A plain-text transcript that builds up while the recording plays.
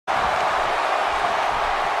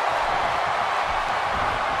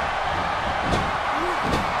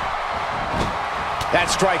That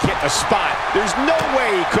strike hit the spot. There's no way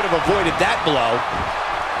he could have avoided that blow.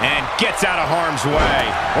 And gets out of harm's way.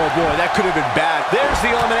 Oh, boy, that could have been bad. There's the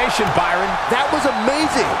elimination, Byron. That was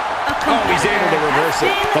amazing. Oh, he's able to reverse it.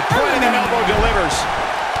 The point of that elbow delivers.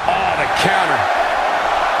 Oh, the counter.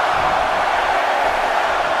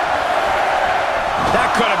 That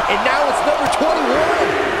could have... And now it's number 21.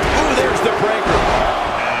 Ooh, there's the breaker.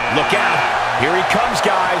 Look out. Here he comes,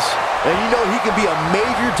 guys. And you know he can be a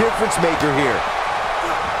major difference maker here.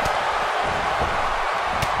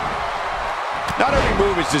 Not every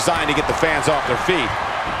move is designed to get the fans off their feet.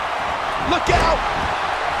 Look out!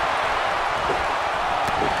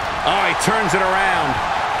 Oh, he turns it around.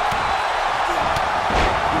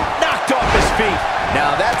 Knocked off his feet.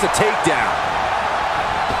 Now that's a takedown.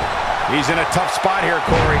 He's in a tough spot here,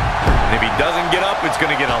 Corey. And if he doesn't get up, it's going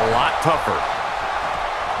to get a lot tougher.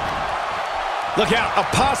 Look out, a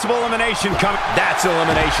possible elimination coming. That's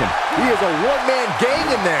elimination. He is a one-man gang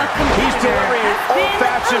in there. He's delivering an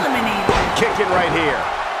old-fashioned kicking right here.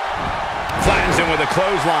 Flattens him with a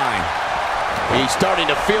clothesline. He's starting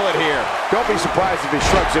to feel it here. Don't be surprised if he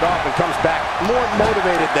shrugs it off and comes back more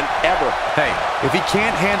motivated than ever. Hey, if he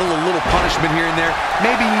can't handle a little punishment here and there,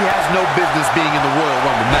 maybe he has no business being in the Royal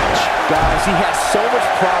Rumble match. Guys, he has so much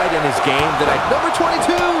pride in his game that at number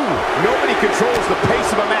 22, nobody controls the pace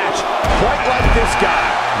of a match quite like this guy.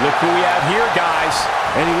 Look who we have here, guys.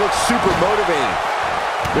 And he looks super motivated.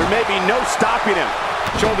 There may be no stopping him.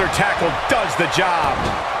 Shoulder tackle does the job.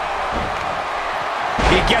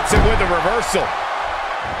 He gets it with a reversal.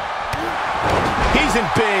 He's in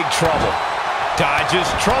big trouble. Dodges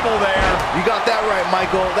trouble there. You got that right,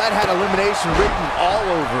 Michael. That had elimination written all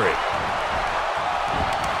over it.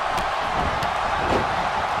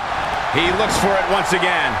 He looks for it once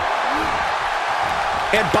again.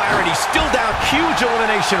 And Byron, he's still down. Huge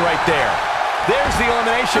elimination right there. There's the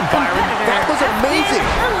elimination, Byron. That was amazing.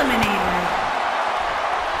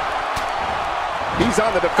 He's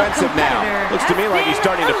on the defensive now. Looks to me like he's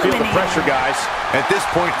starting to feel the pressure, guys. At this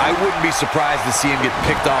point, I wouldn't be surprised to see him get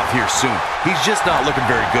picked off here soon. He's just not looking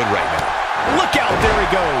very good right now. Look out, there he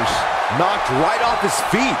goes. Knocked right off his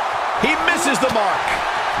feet. He misses the mark.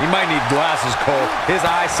 He might need glasses, Cole. His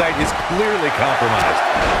eyesight is clearly compromised.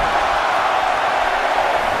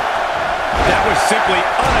 That was simply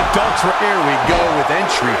unadulterated. Here we go with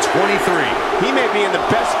entry 23. He may be in the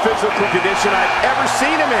best physical condition I've ever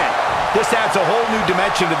seen him in. This adds a whole new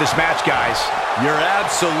dimension to this match, guys. You're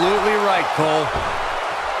absolutely right, Cole.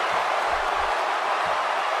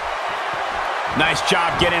 Nice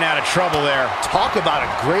job getting out of trouble there. Talk about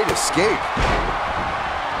a great escape.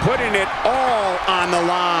 Putting it all on the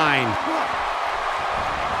line.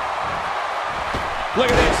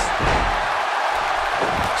 Look at this.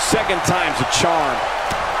 Second time's a charm.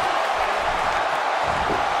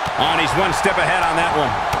 On, he's one step ahead on that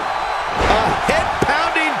one. A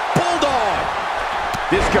head-pounding bulldog.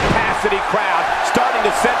 This capacity crowd starting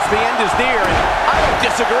to sense the end is near, and I don't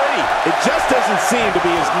disagree. It just doesn't seem to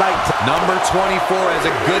be his night. Number 24 has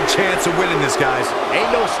a good chance of winning this, guys.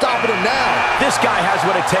 Ain't no stopping him now. This guy has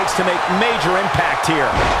what it takes to make major impact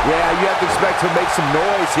here. Yeah, you have to expect to make some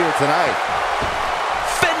noise here tonight.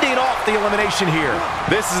 Fending off the elimination here.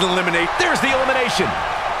 This is an eliminate. There's the elimination.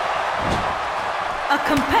 A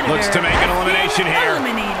competitor looks to make an elimination here.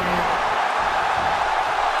 Eliminated.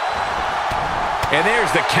 And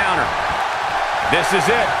there's the counter. This is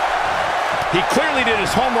it. He clearly did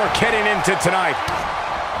his homework heading into tonight.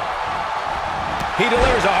 He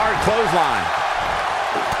delivers a hard clothesline.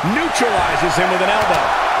 Neutralizes him with an elbow.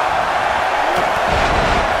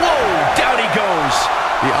 Whoa, down he goes.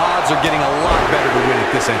 The odds are getting a lot better to win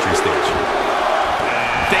at this entry stage.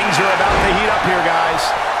 Things are about to heat up here, guys.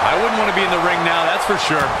 I wouldn't want to be in the ring now, that's for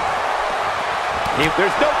sure.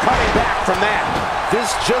 There's no coming back from that.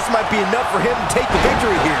 This just might be enough for him to take the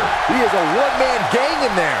victory here. He is a one-man gang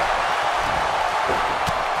in there.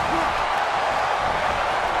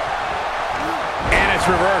 And it's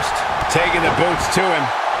reversed. Taking the boots to him.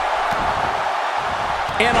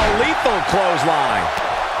 And a lethal clothesline.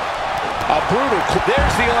 A brutal.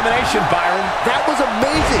 There's the elimination, Byron. That was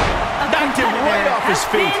amazing. Knocked him right off his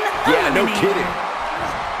feet. Yeah, no kidding.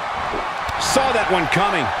 Saw that one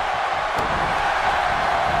coming.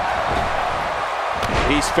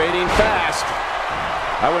 He's fading fast.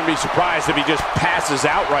 I wouldn't be surprised if he just passes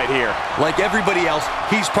out right here. Like everybody else,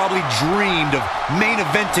 he's probably dreamed of main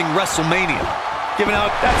eventing WrestleMania. Giving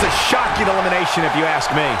out, that's a shocking elimination if you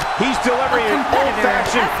ask me. He's delivering an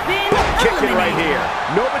old-fashioned butt kicking right here.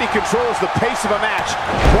 Nobody controls the pace of a match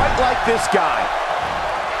quite like this guy.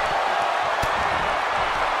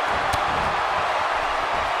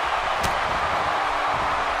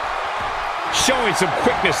 showing some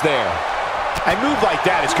quickness there. A move like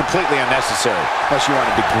that is completely unnecessary, unless you want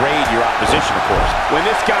to degrade your opposition, of course. When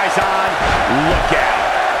this guy's on, look at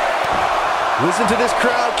it. Listen to this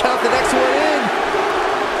crowd count the next one in.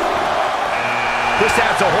 This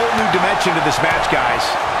adds a whole new dimension to this match, guys.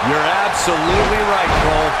 You're absolutely right,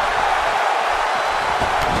 Cole.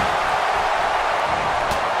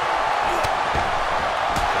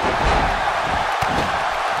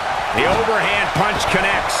 The overhand punch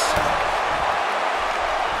connects.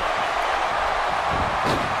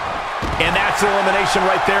 And that's elimination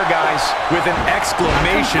right there, guys. With an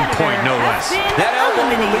exclamation point, no less. That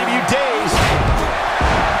elbow will leave you dazed.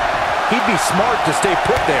 He'd be smart to stay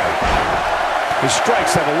put there. His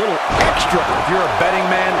strikes have a little extra. If you're a betting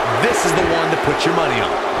man, this is the one to put your money on.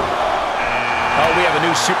 Oh, we have a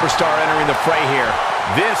new superstar entering the fray here.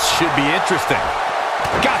 This should be interesting.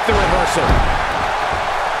 Got the reversal.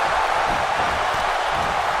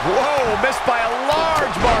 Whoa, missed by a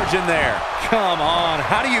large margin there. Come on,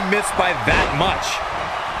 how do you miss by that much?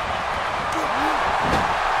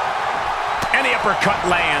 And the uppercut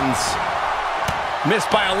lands. Missed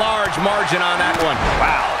by a large margin on that one.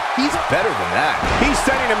 Wow. He's better than that. He's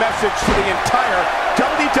sending a message to the entire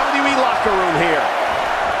WWE locker room here.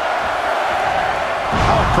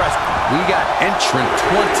 How impressive. We got entrant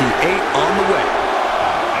 28 on the way.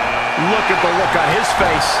 Look at the look on his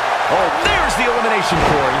face. Oh, there's the elimination,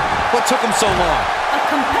 Corey. What took him so long? A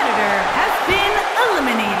competitor has been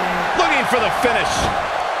eliminated. Looking for the finish.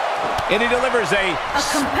 And he delivers a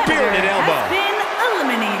spirited elbow. Has been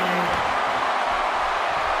eliminated.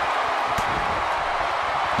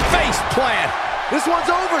 Face plant. This one's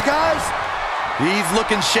over, guys. He's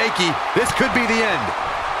looking shaky. This could be the end.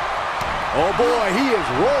 Oh, boy, he is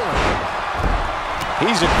rolling.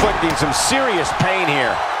 He's inflicting some serious pain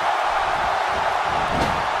here.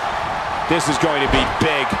 This is going to be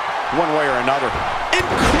big, one way or another.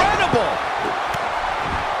 Incredible!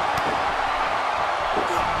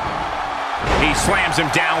 He slams him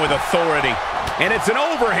down with authority. And it's an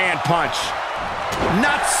overhand punch.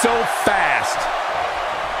 Not so fast.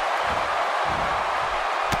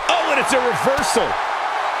 Oh, and it's a reversal.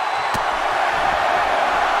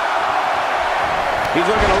 He's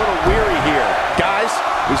looking a little weary here. Guys,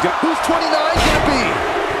 who's 29 gonna be?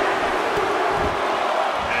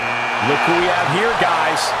 Look who we have here,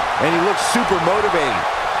 guys. And he looks super motivated.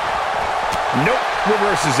 Nope,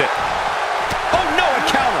 reverses it. Oh, no, a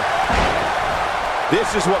counter.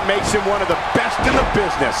 This is what makes him one of the best in the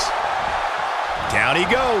business. Down he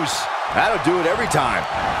goes. That'll do it every time.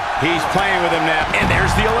 He's playing with him now, and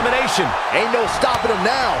there's the elimination. Ain't no stopping him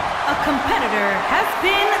now. A competitor has been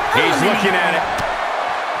eliminated. He's looking at it.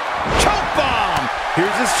 Choke bomb.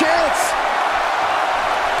 Here's his chance.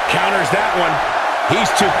 Counters that one. He's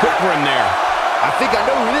too quick for him there. I think I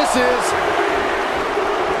know who this is.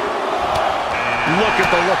 Look at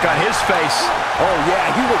the look on his face. Oh, yeah,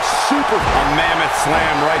 he looks super. A mammoth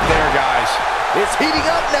slam right there, guys. It's heating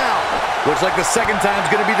up now. Looks like the second time's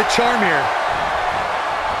going to be the charm here.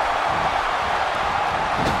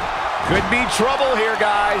 Could be trouble here,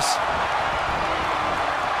 guys.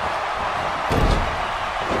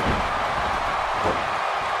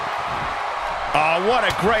 Oh, what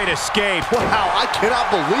a great escape. Wow, I cannot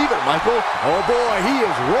believe it, Michael. Oh, boy, he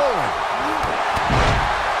is rolling.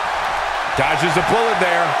 Dodges a bullet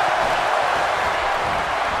there.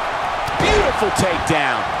 Beautiful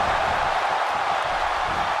takedown.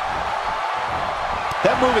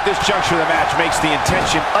 That move at this juncture of the match makes the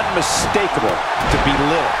intention unmistakable to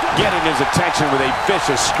belittle, getting his attention with a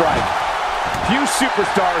vicious strike. Few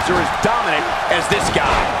superstars are as dominant as this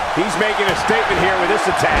guy. He's making a statement here with this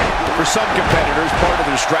attack. For some competitors, part of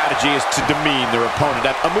their strategy is to demean their opponent.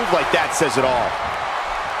 A move like that says it all.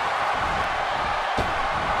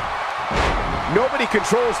 Nobody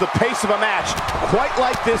controls the pace of a match quite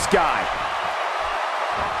like this guy.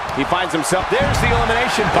 He finds himself. There's the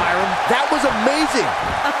elimination, Byron. That was amazing.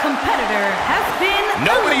 A competitor has been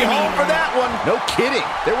Nobody eliminated. home for that one. No kidding.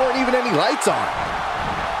 There weren't even any lights on.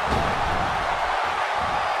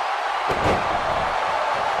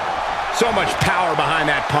 So much power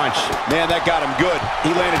behind that punch. Man, that got him good.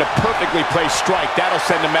 He landed a perfectly placed strike. That'll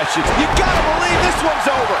send a message. You gotta believe this one's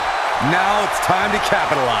over. Now it's time to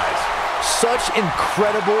capitalize. Such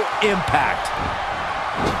incredible impact.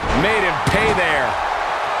 Made him pay there.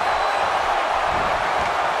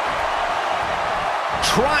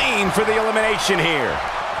 Trying for the elimination here.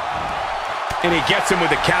 And he gets him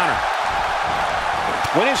with the counter.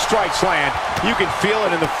 When his strikes land, you can feel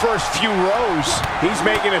it in the first few rows. He's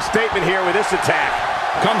making a statement here with this attack.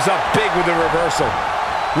 Comes up big with the reversal.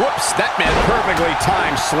 Whoops, that meant perfectly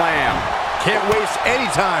timed slam. Can't waste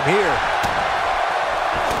any time here.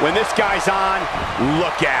 When this guy's on,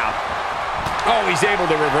 look out. Oh, he's able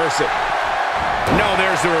to reverse it. No,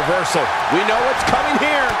 there's the reversal. We know what's coming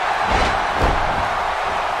here.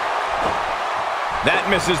 That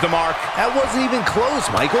misses the mark. That wasn't even close,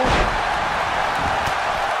 Michael.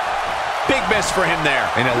 Big miss for him there.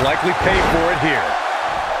 And he'll likely pay for it here.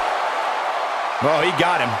 Oh, he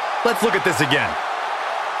got him. Let's look at this again.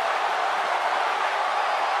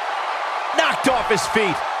 Knocked off his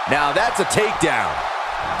feet. Now that's a takedown.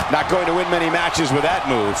 Not going to win many matches with that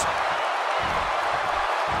move.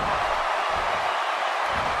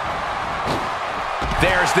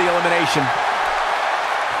 There's the elimination.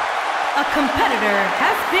 A competitor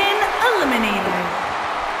has been eliminated.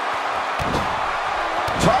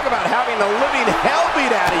 Talk about having the living hell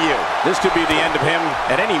beat out of you. This could be the end of him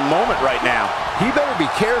at any moment right now. He better be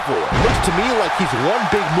careful. It looks to me like he's one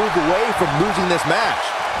big move away from losing this match.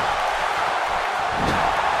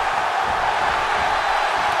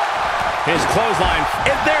 His clothesline,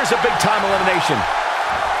 and there's a big-time elimination.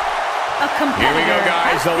 A competitor Here we go,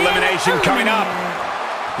 guys. has been Elimination coming up.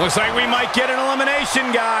 eliminated. Looks like we might get an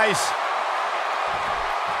elimination, guys.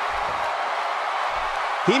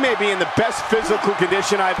 He may be in the best physical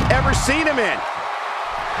condition I've ever seen him in.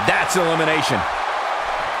 That's elimination.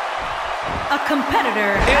 A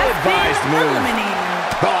competitor has Ill-advised been move. eliminated.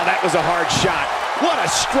 Oh, that was a hard shot. What a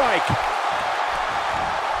strike.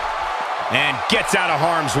 And gets out of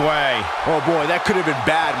harm's way. Oh boy, that could have been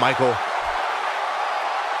bad, Michael.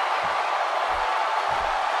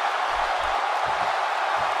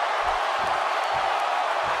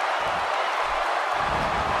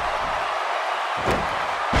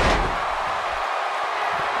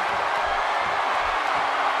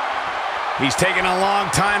 He's taking a long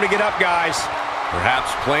time to get up, guys. Perhaps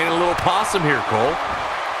playing a little possum here, Cole.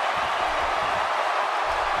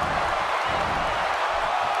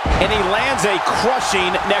 And he lands a crushing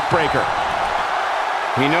neckbreaker.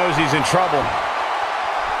 He knows he's in trouble.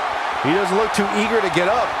 He doesn't look too eager to get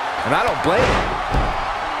up, and I don't blame him.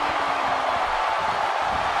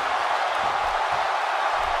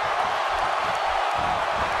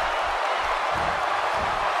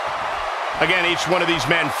 Again, each one of these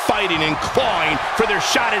men fighting and clawing for their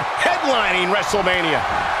shot at headlining WrestleMania.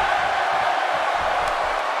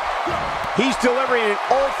 He's delivering an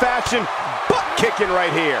old-fashioned butt-kicking right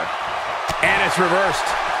here. And it's reversed.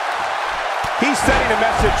 He's sending a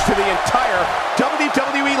message to the entire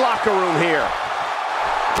WWE locker room here.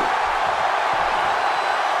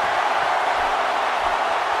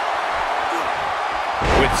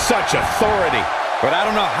 With such authority. But I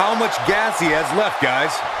don't know how much gas he has left,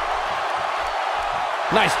 guys.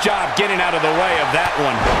 Nice job getting out of the way of that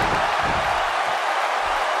one.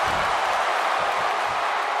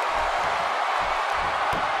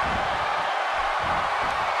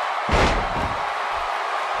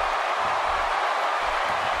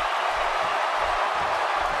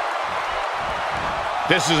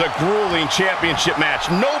 This is a grueling championship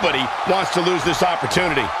match. Nobody wants to lose this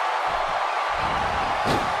opportunity.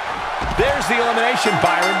 There's the elimination,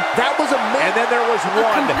 Byron. That was amazing. And then there was A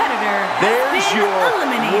one. competitor has There's been your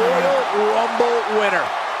eliminated. Royal Rumble winner.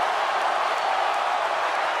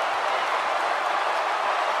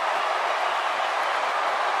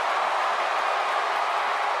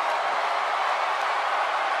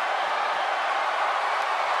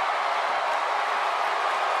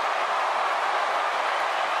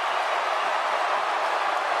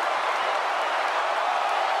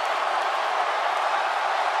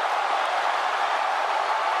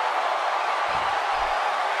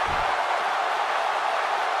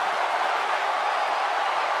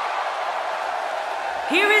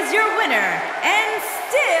 Here is your winner, and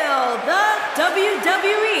still the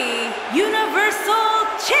WWE Universal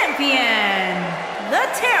Champion, the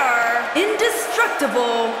Terror,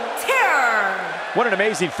 Indestructible Terror. What an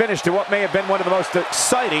amazing finish to what may have been one of the most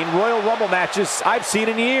exciting Royal Rumble matches I've seen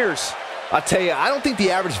in years. I'll tell you, I don't think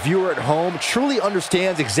the average viewer at home truly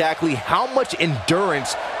understands exactly how much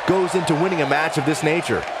endurance goes into winning a match of this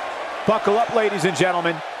nature. Buckle up, ladies and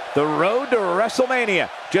gentlemen. The road to WrestleMania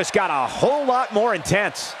just got a whole lot more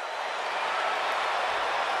intense.